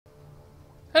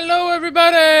Hello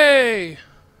everybody!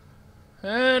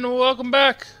 And welcome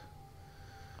back.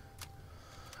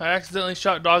 I accidentally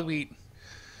shot dog meat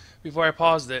before I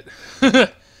paused it.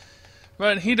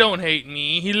 But he don't hate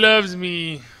me, he loves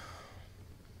me.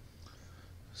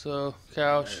 So,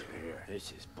 couch.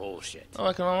 This is bullshit. Oh,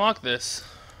 I can unlock this.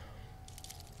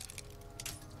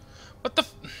 What the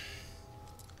f—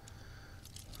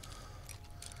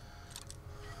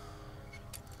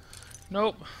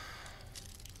 Nope.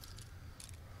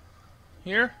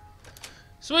 Here?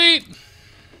 Sweet!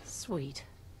 Sweet.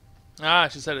 Ah,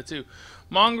 she said it too.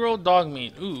 Mongrel dog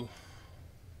meat. Ooh.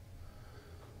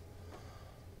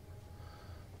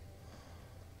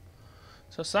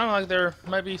 So it sounded like there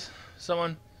might be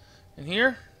someone in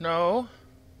here? No.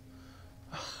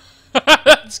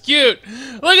 That's cute!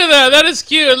 Look at that! That is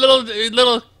cute! A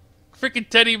little freaking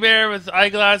teddy bear with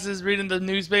eyeglasses reading the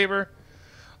newspaper.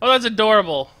 Oh, that's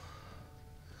adorable.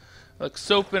 Like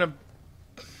soap in a...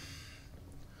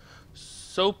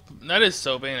 Soap? That is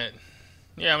soap, ain't it?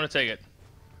 Yeah, I'm gonna take it.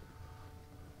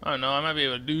 I don't know, I might be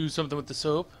able to do something with the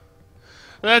soap.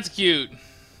 That's cute.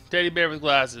 Teddy bear with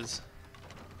glasses.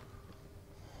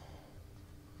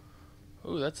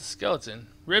 Ooh, that's a skeleton.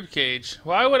 Rib cage.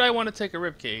 Why would I want to take a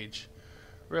rib cage?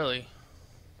 Really?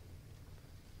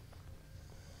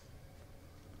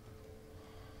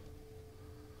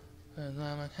 And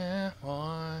I'm a half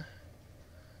boy.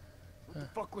 What the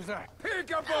fuck was that?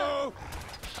 Peekaboo!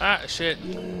 Ah, shit.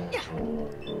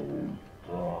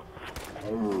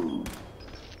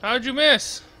 How'd you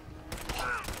miss?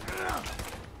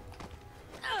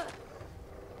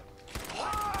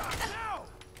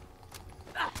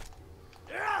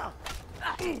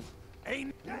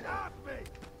 Ain't get off me!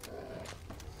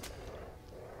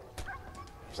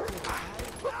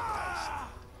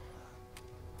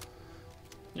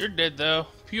 You're dead though.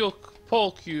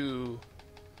 Pole cue.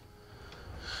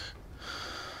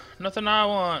 Nothing I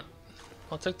want.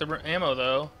 I'll take the ammo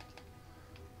though.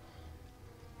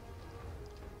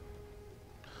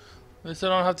 At least I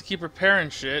don't have to keep repairing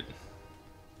shit.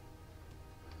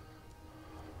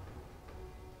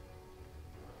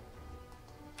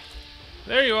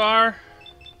 There you are.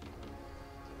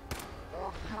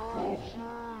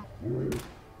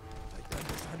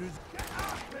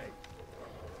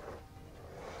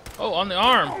 Oh, on the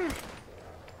arm.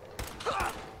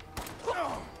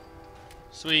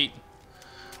 Sweet.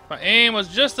 My aim was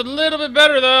just a little bit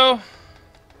better though.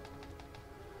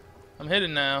 I'm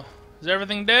hidden now. Is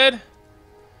everything dead?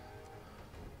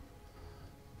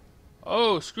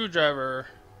 Oh, screwdriver.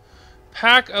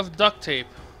 Pack of duct tape.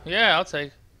 Yeah, I'll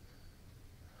take.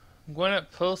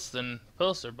 Gwyneth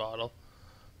Pilster bottle.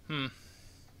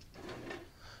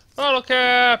 Bottle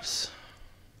caps.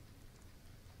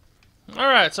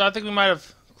 Alright, so I think we might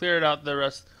have cleared out the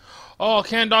rest. Oh,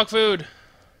 canned dog food.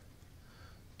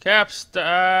 Cap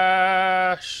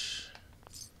stash.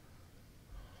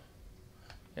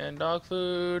 And dog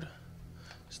food.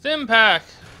 Stim pack.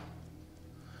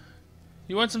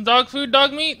 You want some dog food,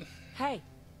 dog meat? Hey.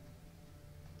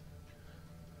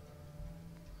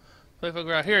 Playful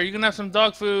ground. Here, you can have some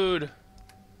dog food.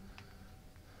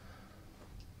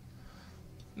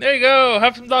 There you go.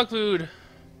 Have some dog food.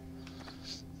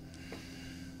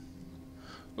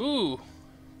 Ooh.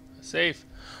 Safe.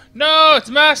 No, it's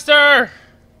master.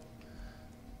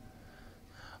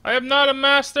 I am not a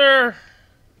master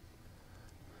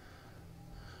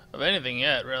of anything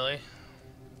yet, really.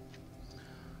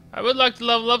 I would like to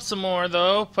level up some more,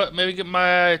 though. But maybe get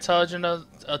my intelligence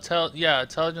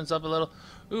up a little.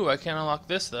 Ooh, I can't unlock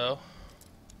this though.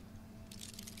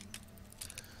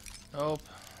 Nope.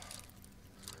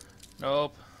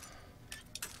 Nope.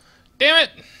 Damn it!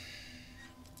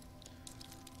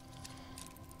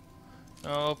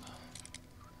 Nope.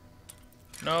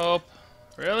 Nope.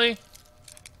 Really?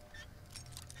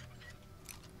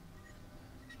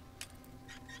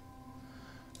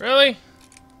 Really?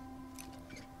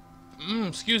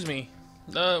 Excuse me.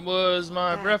 That was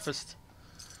my breakfast.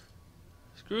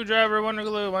 Screwdriver, wonder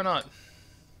glue, why not?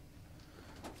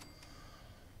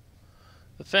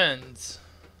 The fens.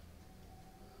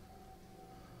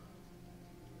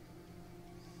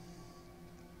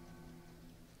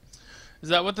 Is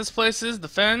that what this place is? The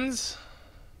fens?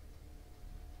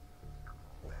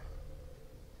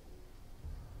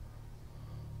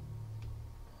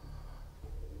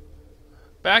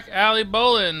 Back alley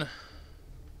bowling.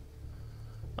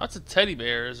 Lots of teddy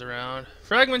bears around.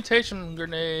 Fragmentation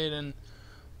grenade and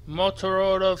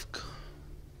Motov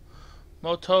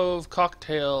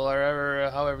cocktail, or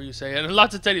however you say it. And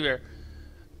lots of teddy bear.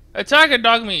 Attack a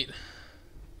dog meat.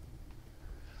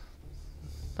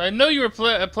 I know you were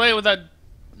playing with that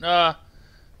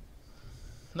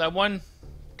that one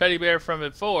teddy bear from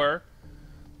before.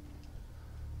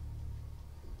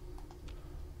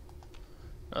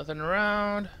 Nothing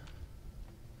around.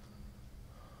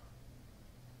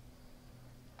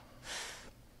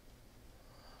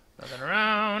 Nothing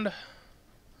around.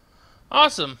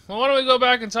 Awesome. Well, why don't we go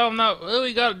back and tell them that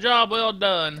we got a job well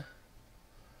done.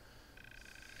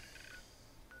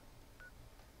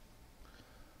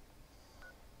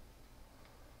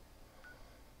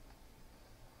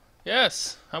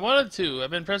 Yes, I wanted to.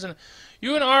 I've been present.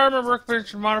 You and armor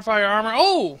workbench modify your armor.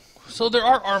 Oh, so there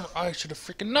are armor. I should have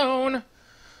freaking known.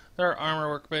 There are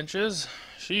armor workbenches.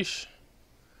 Sheesh.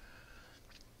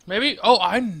 Maybe. Oh,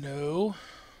 I know.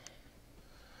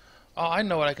 Oh, I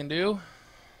know what I can do.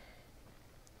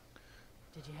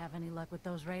 Did you have any luck with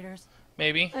those raiders?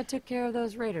 Maybe. I took care of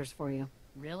those raiders for you.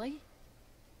 Really?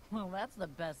 Well, that's the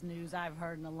best news I've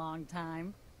heard in a long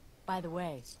time. By the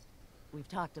way, we've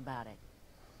talked about it.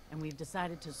 And we've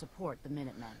decided to support the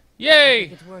Minutemen. Yay! I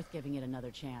think it's worth giving it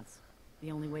another chance. The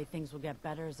only way things will get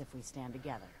better is if we stand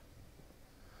together.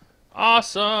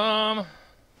 Awesome!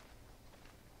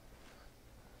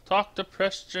 Talk to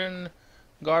Christian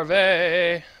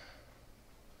Garvey.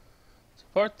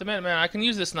 Support the Minutemen. I can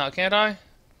use this now, can't I?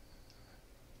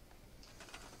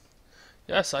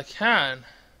 Yes, I can.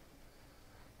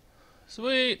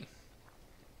 Sweet!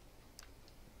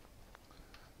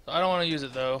 I don't want to use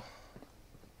it, though.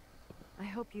 I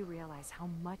hope you realize how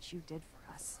much you did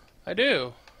for us. I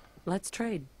do. Let's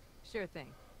trade. Sure thing.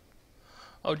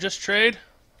 Oh, just trade?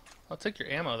 I'll take your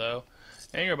ammo, though.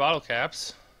 And your bottle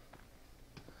caps.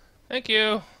 Thank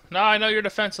you. Now I know you're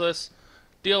defenseless.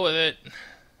 Deal with it.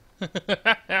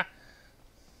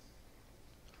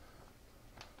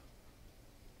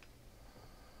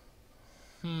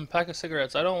 Pack of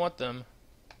cigarettes. I don't want them.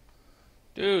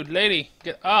 Dude, lady,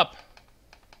 get up.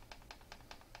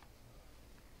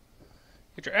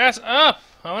 Get your ass up!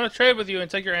 I want to trade with you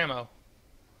and take your ammo.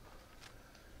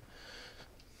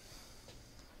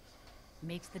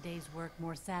 Makes the day's work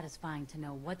more satisfying to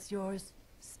know what's yours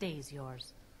stays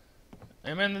yours.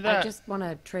 Amen to that. I just want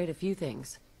to trade a few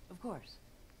things. Of course.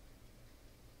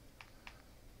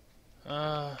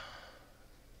 Can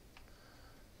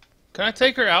I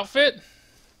take her outfit?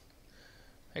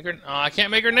 Make her. Oh, I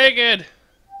can't make her naked.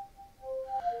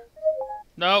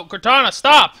 No, Cortana,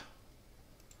 stop!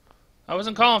 I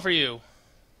wasn't calling for you.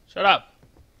 Shut up.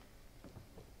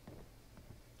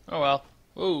 Oh well.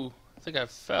 Ooh, I think I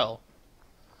fell.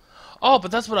 Oh, but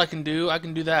that's what I can do. I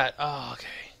can do that. Oh, okay.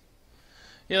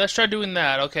 Yeah, let's try doing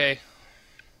that. Okay.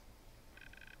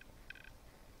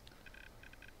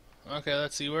 Okay,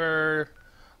 let's see where.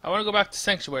 I want to go back to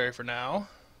Sanctuary for now.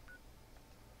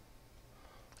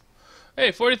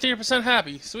 Hey, 43%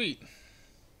 happy. Sweet.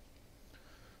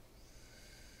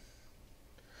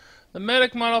 The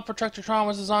medic model Protector Tron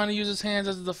was designed to use his hands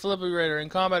as the defibrillator. In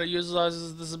combat, it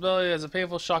utilizes this ability as a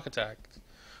painful shock attack.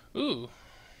 Ooh.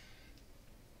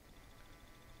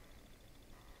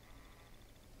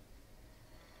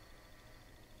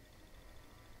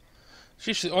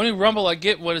 Sheesh, the only rumble I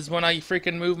get is when I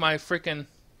freaking move my freaking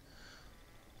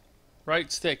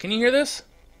right stick. Can you hear this?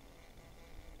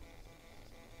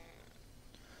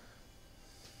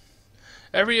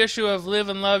 Every issue of Live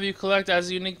and Love you collect as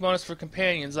a unique bonus for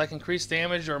companions, like increased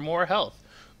damage or more health.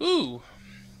 Ooh.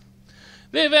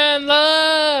 Live and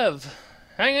love!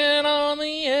 Hanging on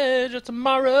the edge of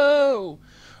tomorrow.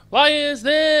 Why is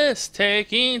this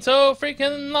taking so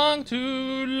freaking long to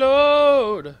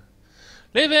load?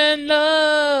 Live and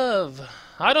love.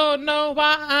 I don't know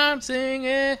why I'm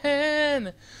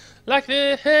singing like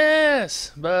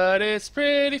this, but it's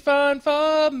pretty fun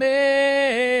for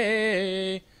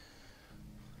me.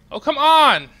 Oh, come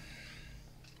on!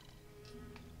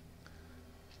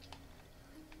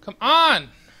 Come on!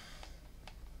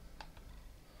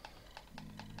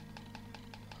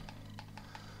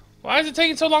 Why is it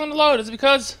taking so long to load? Is it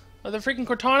because of the freaking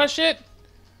Cortana shit?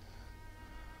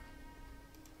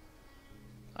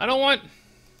 I don't want...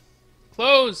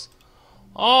 Close!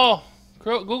 Oh,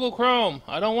 Google Chrome.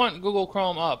 I don't want Google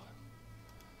Chrome up.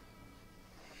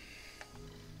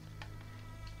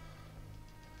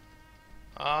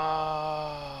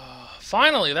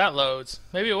 Finally that loads.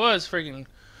 Maybe it was freaking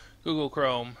Google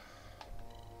Chrome.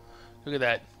 Look at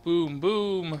that. Boom,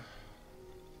 boom.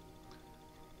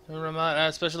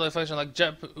 Add special function like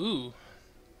jet. Ooh.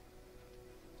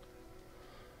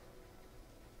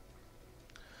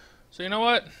 So you know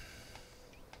what?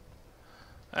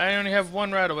 I only have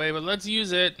one right away, but let's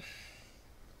use it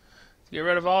to get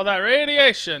rid of all that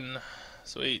radiation.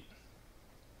 Sweet.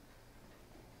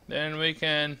 Then we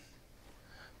can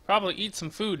probably eat some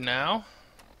food now.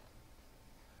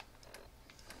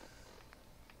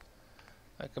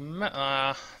 Like a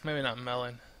maybe not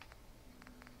melon.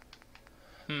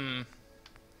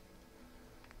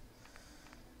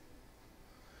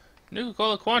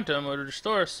 Nuka-Cola Quantum would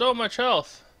restore so much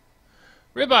health.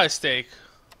 Ribeye steak.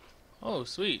 Oh,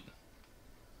 sweet.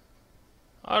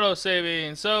 Auto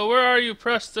saving. So, where are you,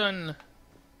 Preston?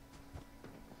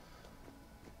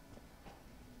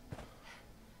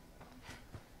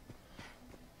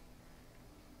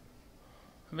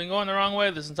 I've been going the wrong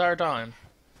way this entire time.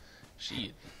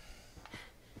 Shit.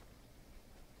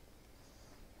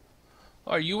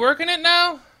 Are you working it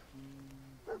now?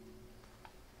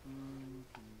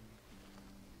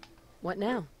 What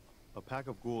now? A pack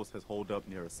of ghouls has holed up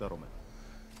near a settlement.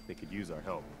 They could use our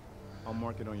help. I'll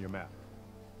mark it on your map.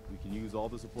 We can use all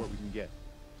the support we can get.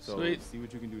 So Sweet. See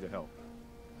what you can do to help.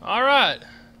 Alright.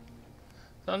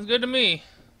 Sounds good to me.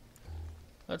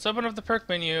 Let's open up the perk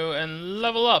menu and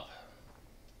level up.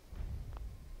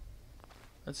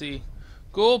 Let's see.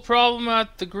 Ghoul problem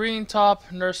at the Green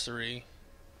Top Nursery.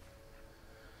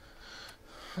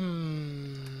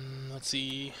 Let's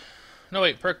see. No,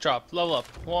 wait, perk drop. Level up.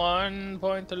 1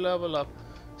 point to level up.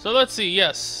 So let's see.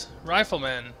 Yes.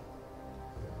 Rifleman.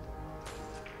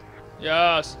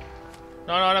 Yes.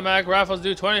 Non-automatic rifles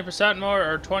do 20% more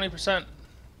or 20%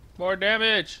 more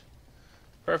damage.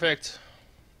 Perfect.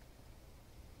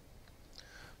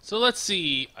 So let's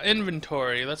see.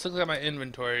 Inventory. Let's look at my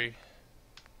inventory.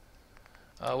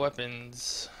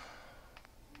 Weapons.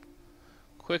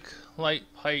 Quick light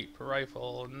pipe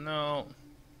rifle. No.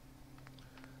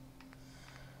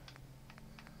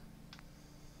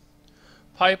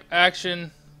 Pipe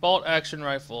action, bolt action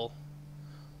rifle.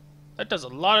 That does a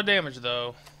lot of damage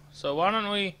though. So why don't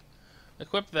we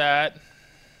equip that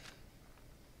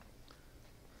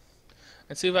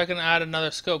and see if I can add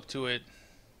another scope to it.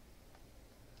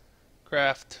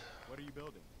 Craft. What are you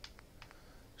building?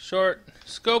 Short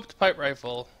scoped pipe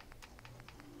rifle.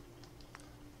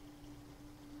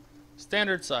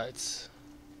 Standard sights.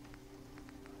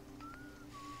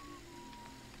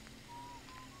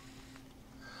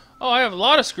 Oh, I have a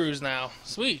lot of screws now.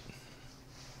 Sweet.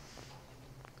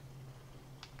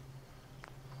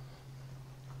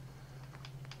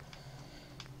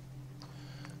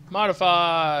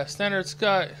 Modify. Standard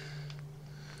sky.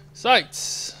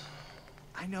 Sights.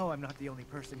 I know I'm not the only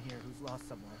person here who's lost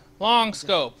someone. Long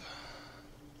scope.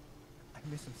 I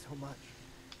miss him so much.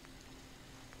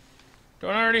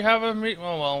 Don't I already have a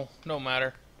oh well, no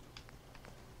matter.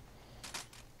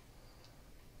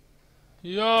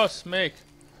 Yes, make.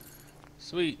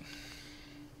 Sweet.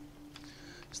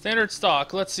 Standard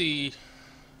stock. Let's see.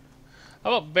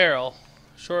 How about barrel?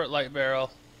 Short light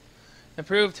barrel.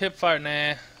 Improved hip fire.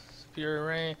 Nah. Superior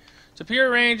range.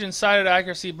 Superior range and sighted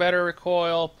accuracy. Better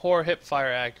recoil. Poor hip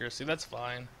fire accuracy. That's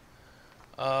fine.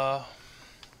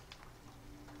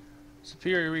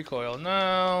 Superior recoil.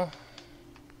 No.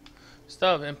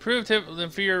 Stuff. Improved hip.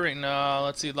 Inferior range. No.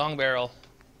 Let's see. Long barrel.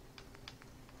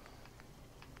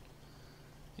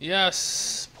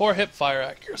 Yes. Poor hip fire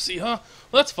accuracy, huh?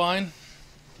 Well, that's fine.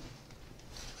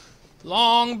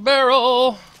 Long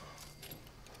barrel.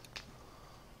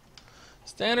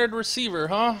 Standard receiver,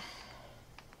 huh?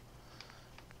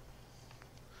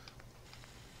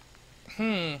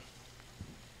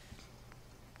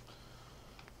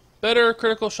 Better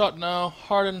critical shot now.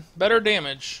 Harden. Better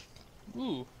damage.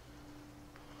 Ooh.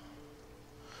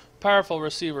 Powerful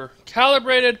receiver.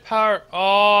 Calibrated power.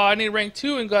 Oh, I need rank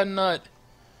 2 in gun nut.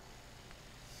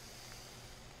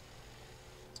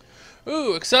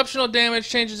 Ooh, exceptional damage,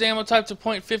 changes ammo type to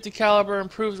 .50 caliber,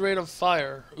 improves rate of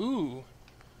fire. Ooh.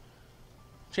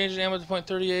 Changes ammo to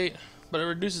 .38, but it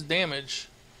reduces damage.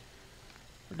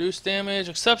 Reduced damage,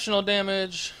 exceptional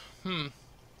damage.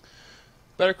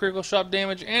 Better critical shot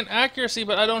damage and accuracy,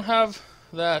 but I don't have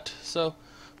that. So,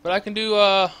 but I can do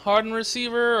hardened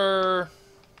receiver or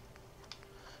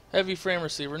heavy frame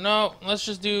receiver. No, let's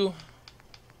just do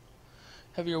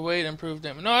heavier weight, improved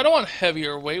damage. No, I don't want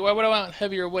heavier weight. Why would I want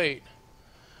heavier weight?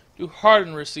 Do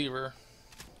hardened receiver.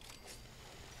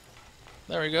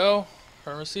 There we go.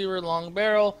 Hardened receiver, long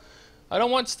barrel. I don't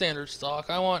want standard stock.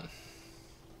 I want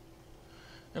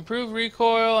improved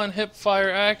recoil and hip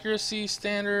fire accuracy,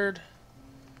 standard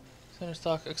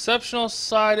stock. Exceptional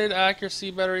sighted accuracy,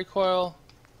 better recoil.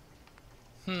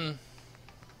 No,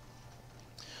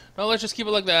 let's just keep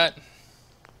it like that.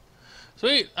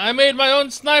 Sweet, I made my own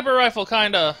sniper rifle,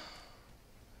 kinda.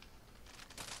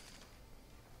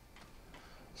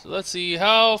 So let's see,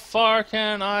 how far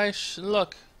can I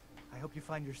look? I hope you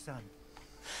find your son.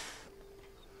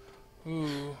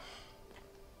 Ooh.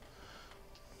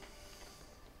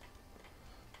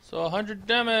 So 100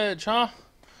 damage, huh?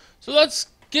 So let's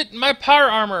get my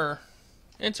power armor.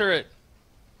 Enter it.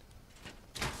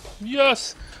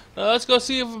 Yes! Let's go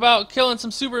see about killing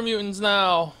some super mutants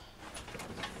now.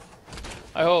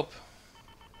 I hope.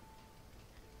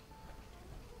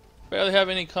 Barely have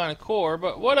any kind of core,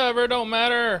 but whatever, don't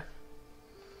matter.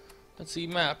 Let's see,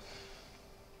 map.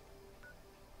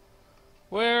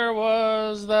 Where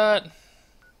was that?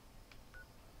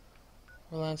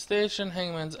 Wasteland Station,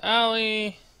 Hangman's Alley.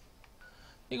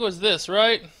 I think it was this,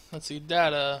 right? Let's see,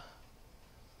 data.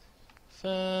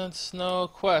 Fence, no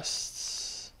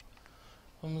quests.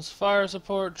 Women's fire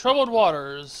support, troubled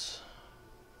waters.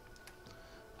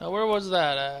 Now where was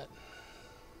that at?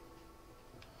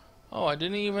 Oh, I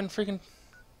didn't even freaking...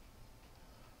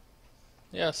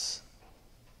 Yes.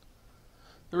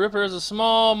 The Ripper is a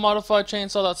small, modified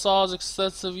chainsaw that saws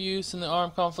excessive use in the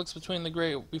armed conflicts between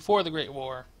before the Great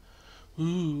War.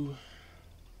 Ooh.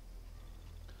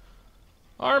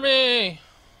 Army!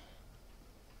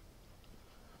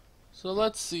 So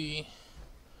let's see.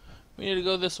 We need to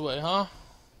go this way, huh?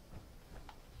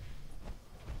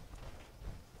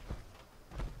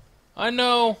 I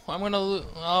know I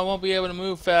won't be able to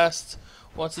move fast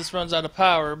once this runs out of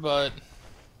power, but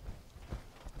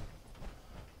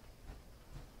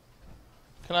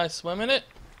can I swim in it?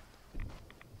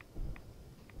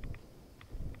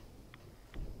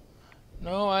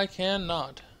 No, I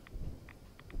cannot.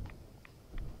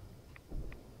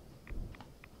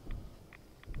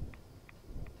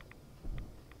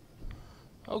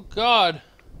 Oh God,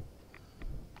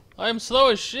 I am slow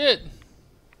as shit.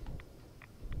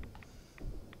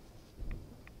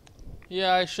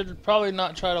 Yeah, I should probably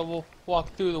not try to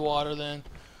walk through the water then.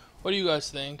 What do you guys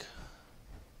think?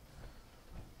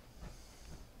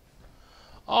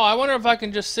 Oh, I wonder if I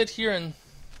can just sit here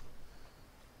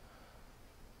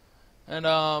and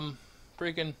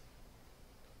freaking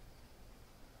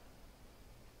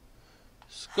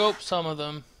scope some of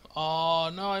them. Oh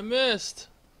no, I missed.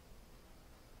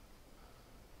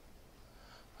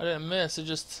 I didn't miss.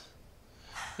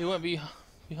 It went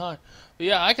behind. But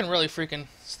yeah, I can really freaking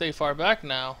stay far back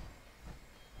now.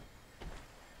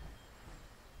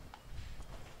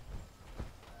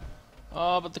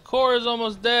 Oh, but the core is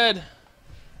almost dead.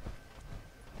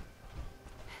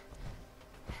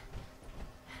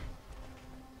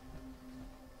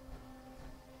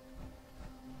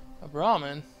 A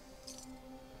Brahmin?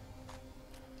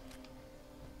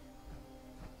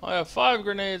 I have 5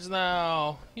 grenades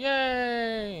now.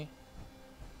 Yay!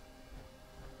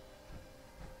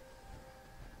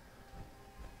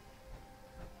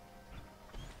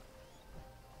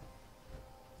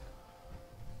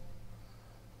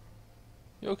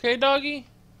 You okay, doggy?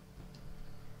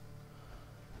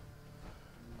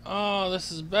 Oh,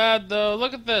 this is bad though.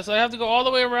 Look at this. I have to go all the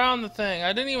way around the thing.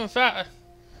 I didn't even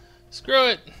Screw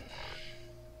it.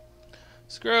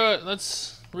 Screw it.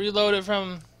 Let's reload it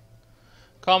from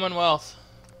Commonwealth.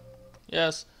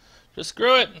 Yes. Just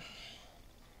screw it.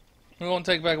 We won't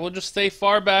take back. We'll just stay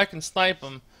far back and snipe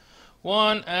them.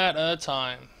 One at a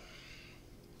time.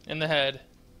 In the head.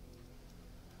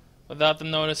 Without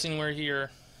them noticing we're here.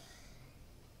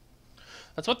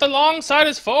 That's what the long sight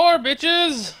is for,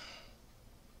 bitches!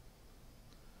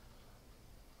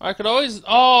 I could always...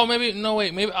 Oh, maybe... No,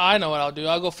 wait. Maybe I know what I'll do.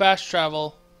 I'll go fast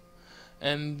travel.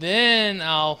 And then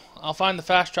I'll find the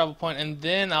fast travel point. And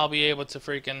then I'll be able to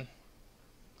freaking...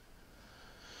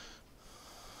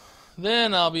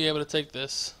 Then I'll be able to take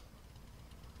this.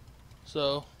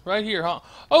 So, right here, huh?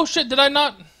 Oh, shit! Did I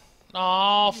not...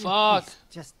 Oh, fuck. Please,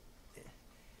 just...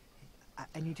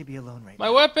 I need to be alone right My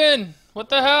now. weapon! What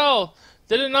the hell?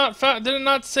 Did it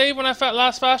not save when I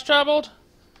last fast traveled?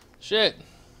 Shit.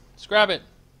 Scrap it.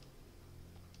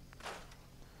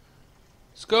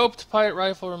 Scoped pipe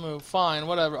rifle removed. Fine,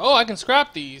 whatever. Oh, I can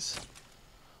scrap these.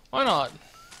 Why not?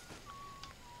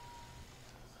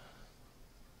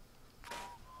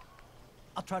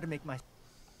 I'll try to make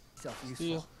myself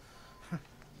useful.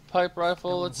 Pipe rifle,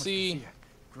 No one let's wants to see.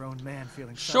 a grown man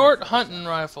feeling sorry Short for hunting himself.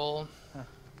 rifle. Huh.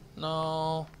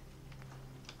 No.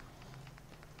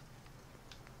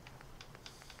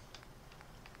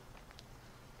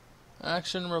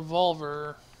 Action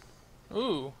revolver.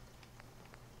 Ooh.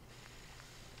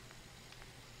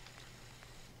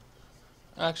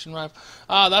 Action rifle.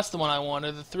 Ah, that's the one I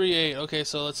wanted. The 3.8. Okay,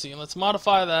 so let's see. Let's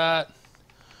modify that.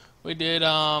 We did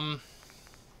long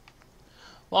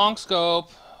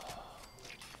scope.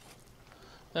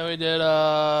 Then we did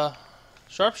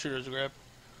sharpshooter's grip.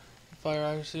 Fire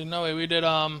accuracy. No wait, we did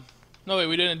no wait,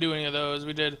 we didn't do any of those.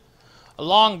 We did a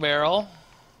long barrel.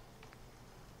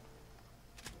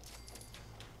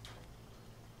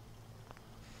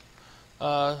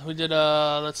 We did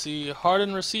let's see,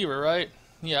 hardened receiver, right?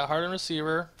 Yeah, hardened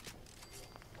receiver.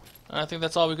 And I think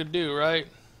that's all we could do, right?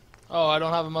 Oh, I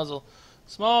don't have a muzzle.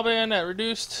 Small bayonet,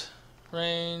 reduced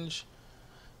range.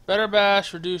 Better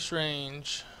bash, reduced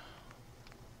range.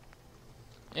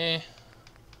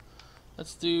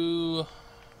 Let's do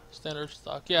standard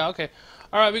stock. Yeah, okay.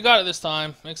 Alright, we got it this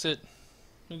time. Mix it.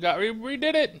 We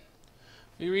redid it.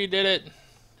 We redid it.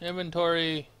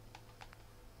 Inventory.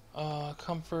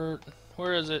 Comfort.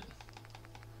 Where is it?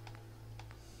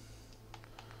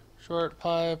 Short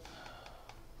pipe.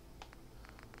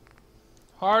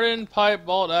 Hardened pipe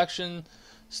bolt action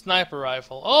sniper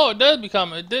rifle. Oh, it does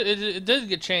become. It did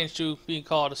get changed to being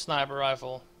called a sniper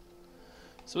rifle.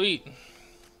 Sweet.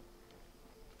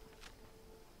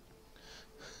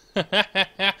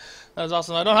 That was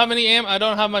awesome. I don't have any ammo. I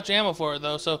don't have much ammo for it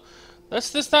though. So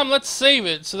this time let's save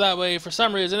it. So that way, for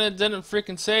some reason, it didn't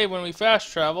freaking save when we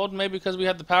fast traveled. Maybe because we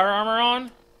had the power armor on.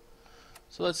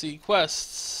 So let's see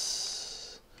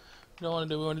quests. We don't want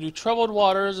to do. We want to do troubled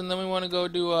waters, and then we want to go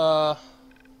do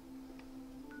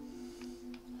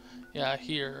yeah,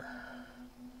 here.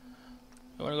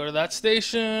 We want to go to that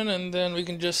station, and then we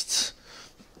can just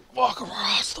walk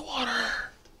across the water.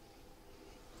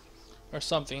 Or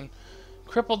something.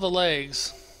 Cripple the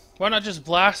legs. Why not just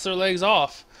blast their legs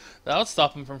off? That'll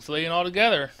stop them from fleeing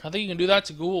altogether. I think you can do that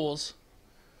to ghouls.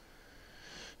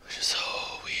 Which is so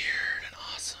weird and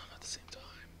awesome at the same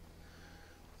time.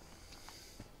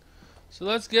 So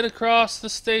let's get across the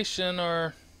station,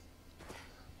 or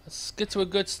let's get to a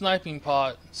good sniping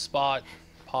spot.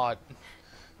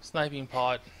 Sniping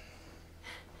pot.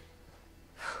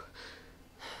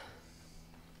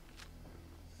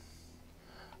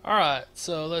 Alright,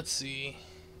 so let's see.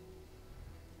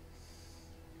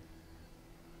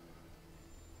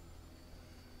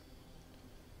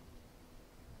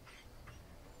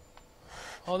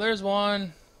 Oh, there's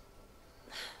one.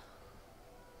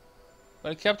 But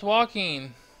I kept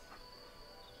walking.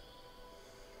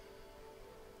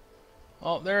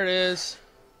 Oh, there it is.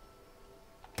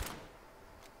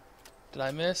 Did I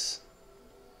miss?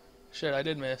 Shit, I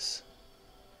did miss.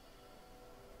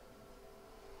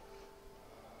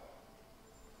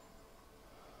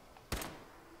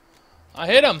 I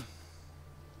hit him.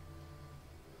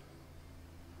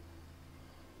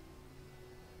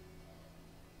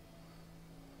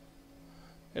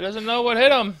 He doesn't know what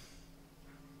hit him.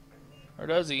 Or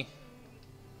does he?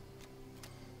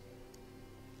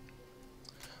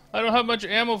 I don't have much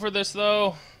ammo for this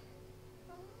though.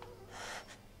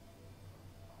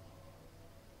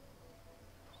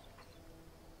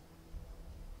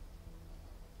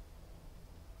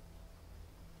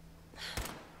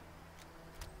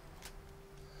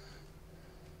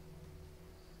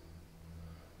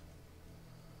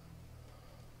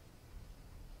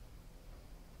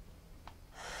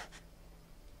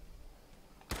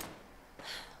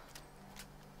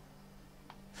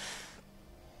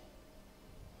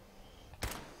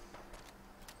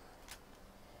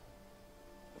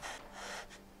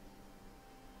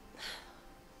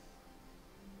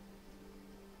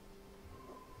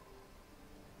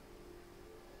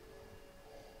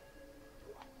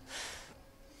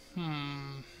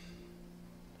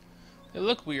 They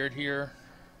look weird here.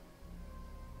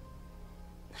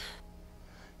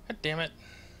 God damn it.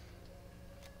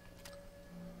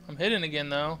 I'm hidden again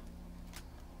though.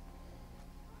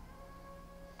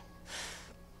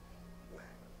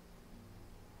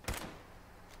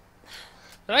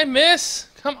 Did I miss?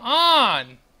 Come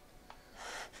on!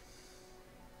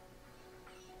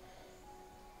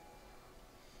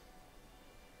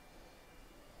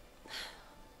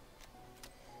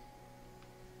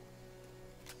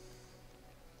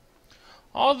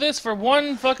 All this for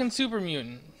one fucking super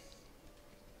mutant.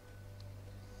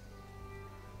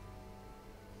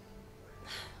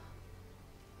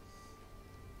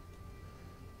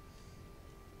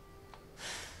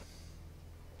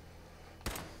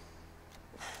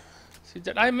 See,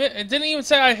 did I miss? It didn't even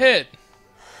say I hit.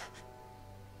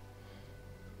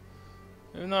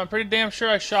 Even though I'm pretty damn sure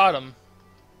I shot him.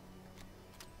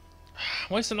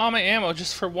 I'm wasting all my ammo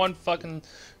just for one fucking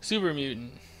super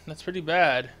mutant. That's pretty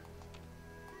bad.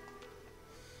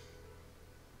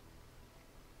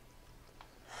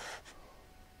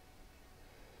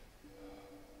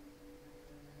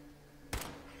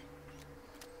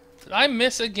 Did I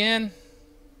miss again?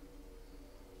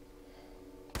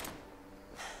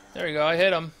 There we go, I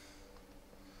hit him.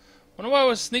 Wonder why I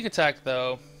was sneak attacked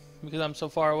though. Because I'm so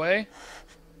far away.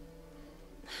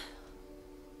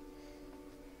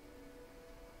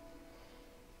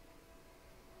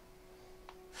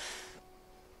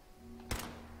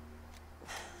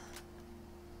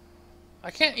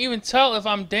 I can't even tell if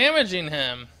I'm damaging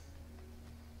him.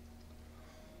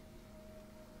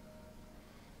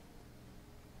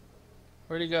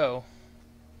 Where'd he go?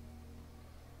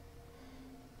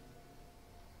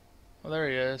 Well, there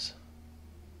he is.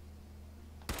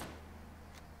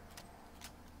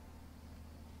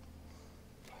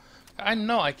 I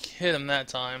know I hit him that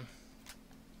time.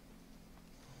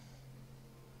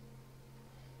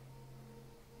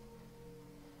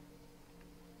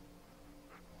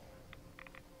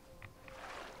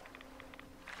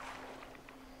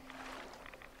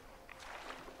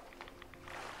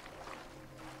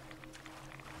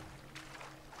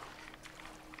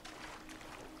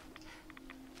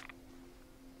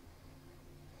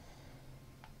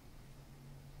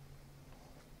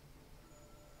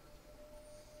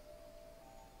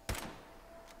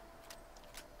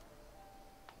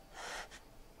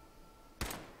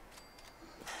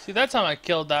 See, that time I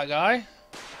killed that guy.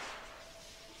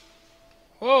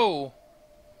 Whoa!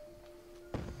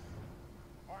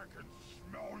 I can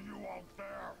smell you out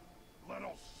there,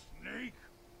 little sneak.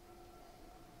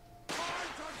 Time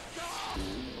to stop!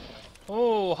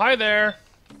 Oh, hi there.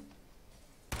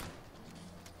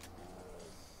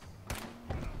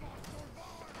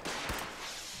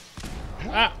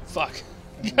 Ah, fuck.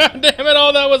 God damn it,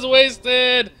 all that was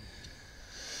wasted.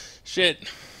 Shit.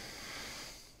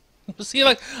 See,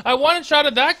 like, I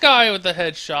one-shotted that guy with the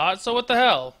headshot, so what the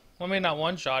hell? Well, I mean, not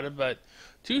one-shotted, but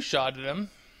two-shotted him.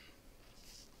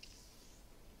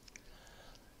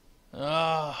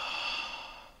 Ah.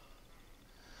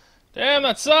 Damn,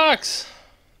 that sucks.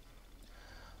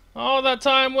 All that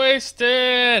time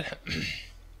wasted.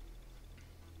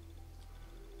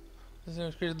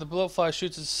 The blowfly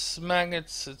shoots its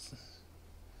maggots.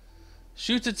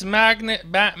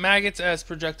 Maggots as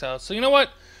projectiles. So you know what?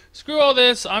 Screw all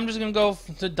this. I'm just gonna go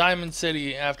to Diamond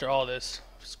City after all this.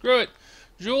 Screw it.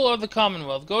 Jewel of the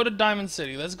Commonwealth. Go to Diamond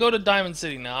City. Let's go to Diamond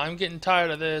City now. I'm getting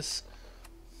tired of this.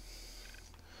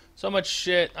 So much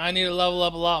shit. I need to level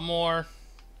up a lot more.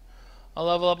 I'll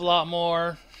level up a lot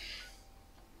more.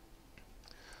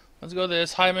 Let's go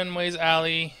this. Hyman Ways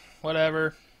Alley.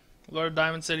 Whatever. We'll go to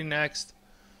Diamond City next.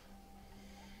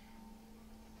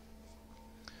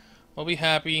 We'll be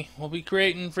happy. We'll be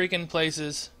creating freaking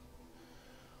places.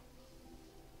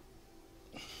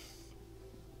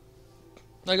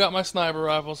 I got my sniper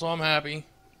rifle, so I'm happy.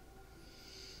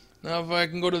 Now if I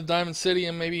can go to the Diamond City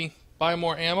and maybe buy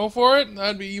more ammo for it,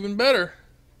 that'd be even better.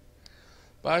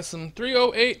 Buy some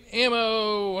 308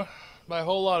 ammo. Buy a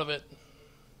whole lot of it.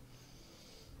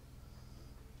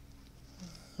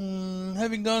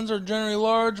 Heavy guns are generally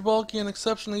large, bulky, and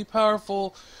exceptionally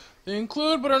powerful. They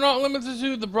include, but are not limited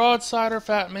to, the broadside or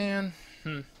fat man.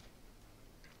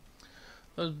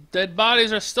 Those dead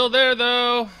bodies are still there,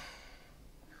 though.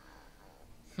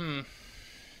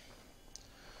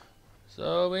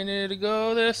 So we need to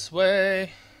go this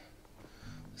way.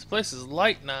 This place is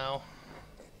light now.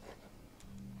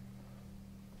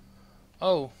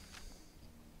 Oh.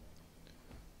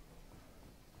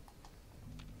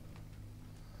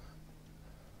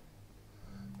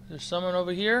 There's someone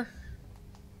over here.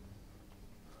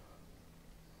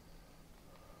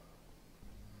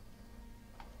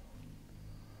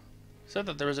 Said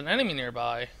that there was an enemy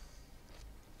nearby.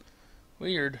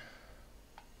 Weird.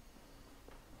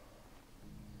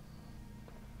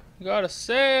 Got a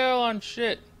sale on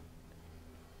shit.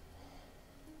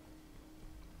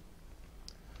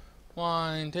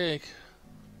 Wine, take.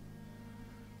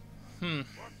 Who's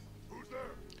there?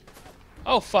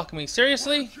 Oh, fuck me.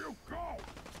 Seriously? Where'd you go?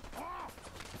 Ah!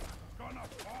 Gonna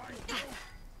find you.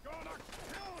 Gonna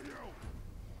kill you.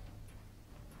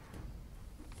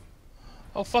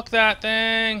 Oh, fuck that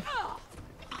thing.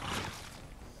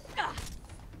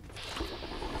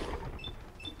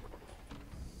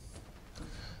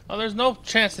 Oh, there's no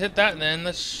chance to hit that then.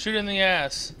 Let's shoot in the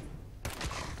ass.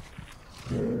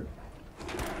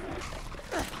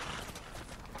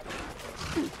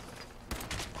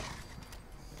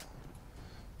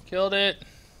 Killed it.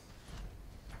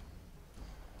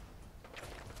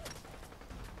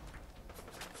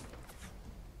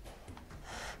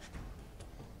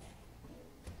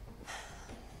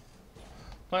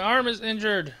 My arm is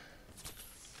injured.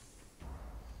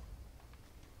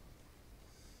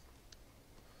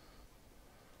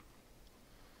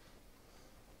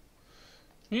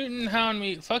 Mutant hound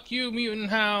meat. Fuck you, mutant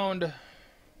hound.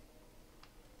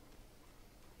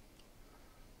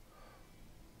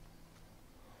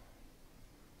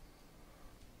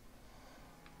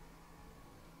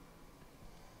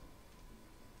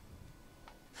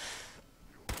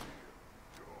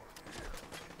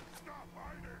 Stop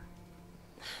hiding.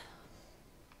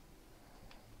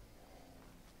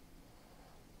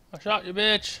 I shot you,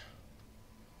 bitch.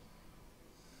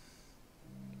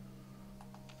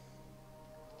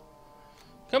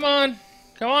 Come on.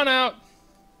 Come on out.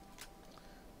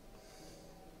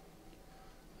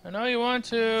 I know you want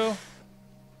to.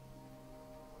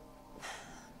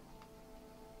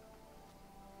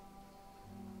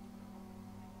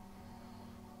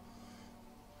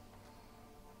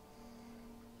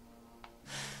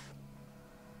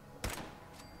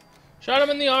 Shot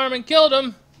him in the arm and killed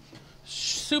him.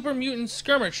 Super mutant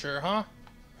skirmisher, huh?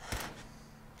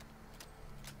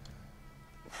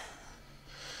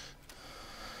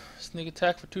 Sneak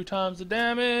attack for 2 times the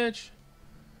damage.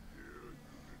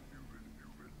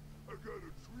 I got a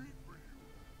treat for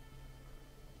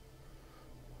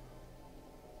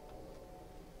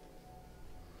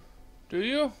you. Do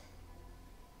you?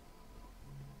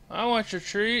 I want your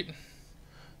treat.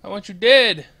 I want you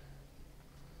dead.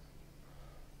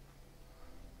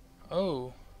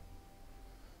 Oh.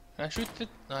 Can I shoot the...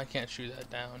 No, I can't shoot that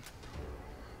down.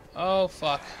 Oh,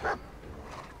 fuck.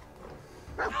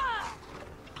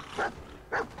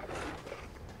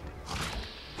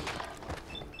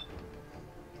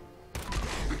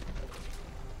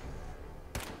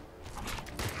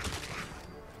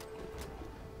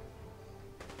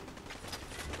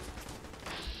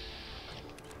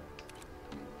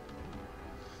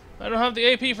 I don't have the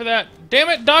AP for that. Damn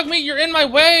it, dog meat, you're in my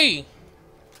way!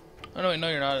 Oh no, wait, no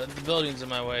you're not. The building's in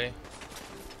my way.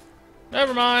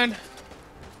 Never mind.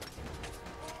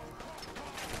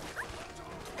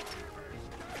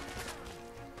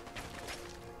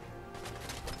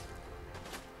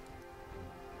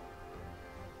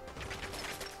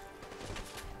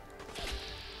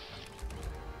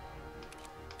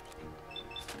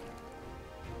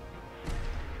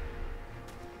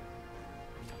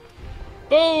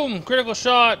 Boom! Critical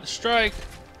shot, strike.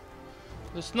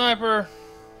 The sniper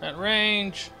at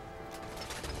range.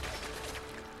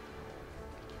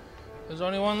 There's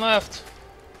only one left.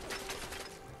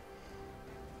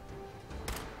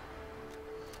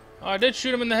 Oh, I did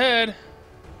shoot him in the head.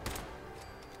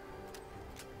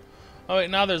 Oh wait,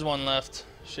 now there's one left.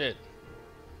 Shit.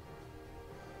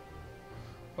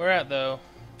 Where at though?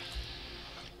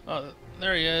 Oh,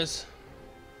 there he is.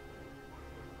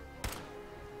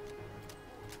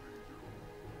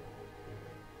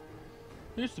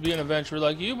 Used to be an adventurer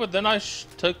like you, but then I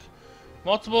took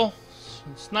multiple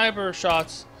sniper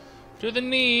shots to the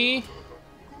knee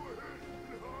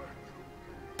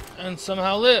and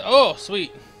somehow lit. Oh,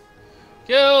 sweet.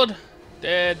 Killed.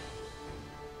 Dead.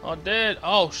 Oh, dead.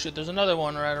 Oh, shit, there's another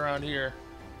one right around here.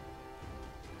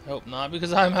 I hope not,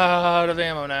 because I'm out of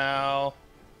ammo now.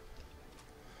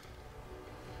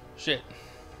 Shit.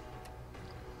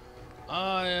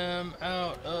 I am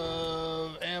out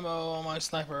of ammo on my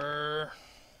sniper.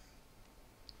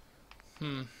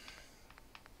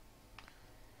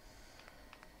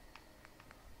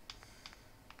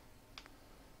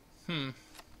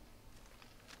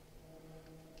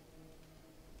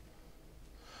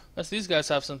 Unless these guys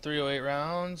have some 308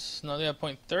 rounds. No, they have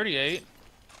 .38.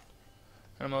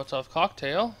 And a Molotov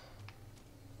cocktail.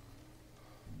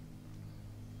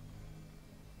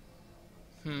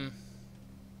 Ooh,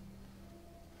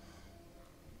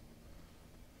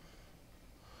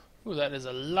 that is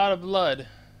a lot of blood.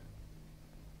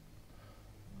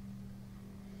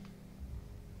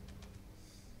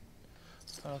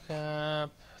 Bottle cap,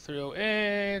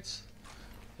 308,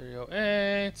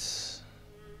 308.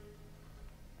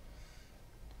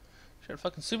 Shit,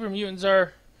 fucking super mutants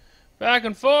are back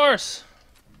and forth.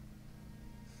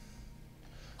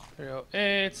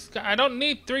 308. God, I don't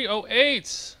need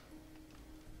 308s.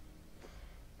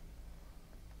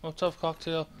 Molotov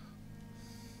cocktail.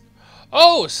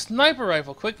 Oh, sniper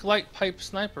rifle. Quick light pipe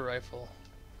sniper rifle.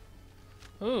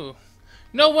 Ooh.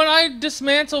 No, when I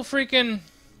dismantle freaking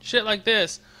shit like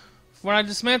this, when I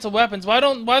dismantle weapons, why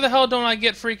the hell don't I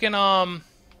get freaking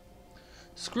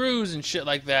screws and shit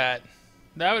like that?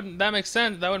 That makes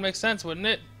sense. That would make sense, wouldn't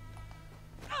it?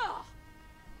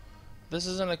 This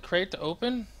isn't a crate to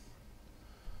open?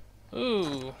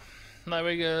 Ooh. Not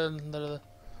very good.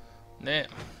 Nah,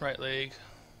 right leg.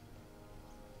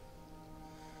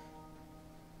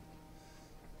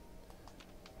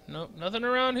 Nope, nothing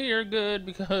around here. Good,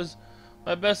 because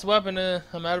my best weapon,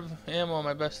 I'm out of ammo on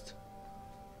my best.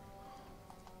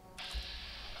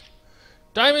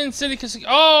 Diamond City Casino.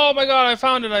 Oh my god, I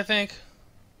found it, I think.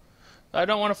 I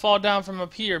don't want to fall down from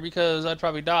up here because I'd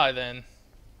probably die then.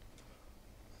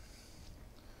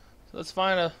 So let's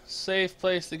find a safe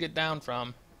place to get down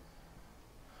from.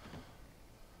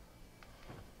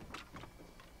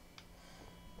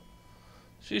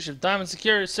 Sheesh, if Diamond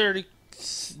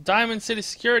City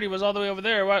Security was all the way over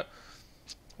there,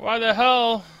 why the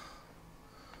hell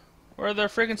were there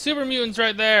freaking super mutants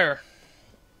right there?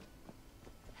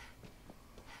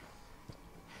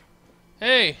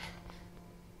 Hey.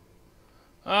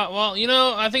 Well, you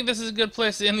know, I think this is a good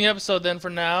place to end the episode then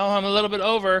for now. I'm a little bit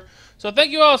over. So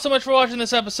thank you all so much for watching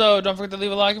this episode. Don't forget to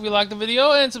leave a like if you liked the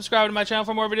video, and subscribe to my channel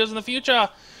for more videos in the future.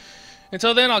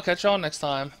 Until then, I'll catch y'all next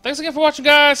time. Thanks again for watching,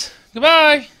 guys.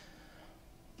 Goodbye.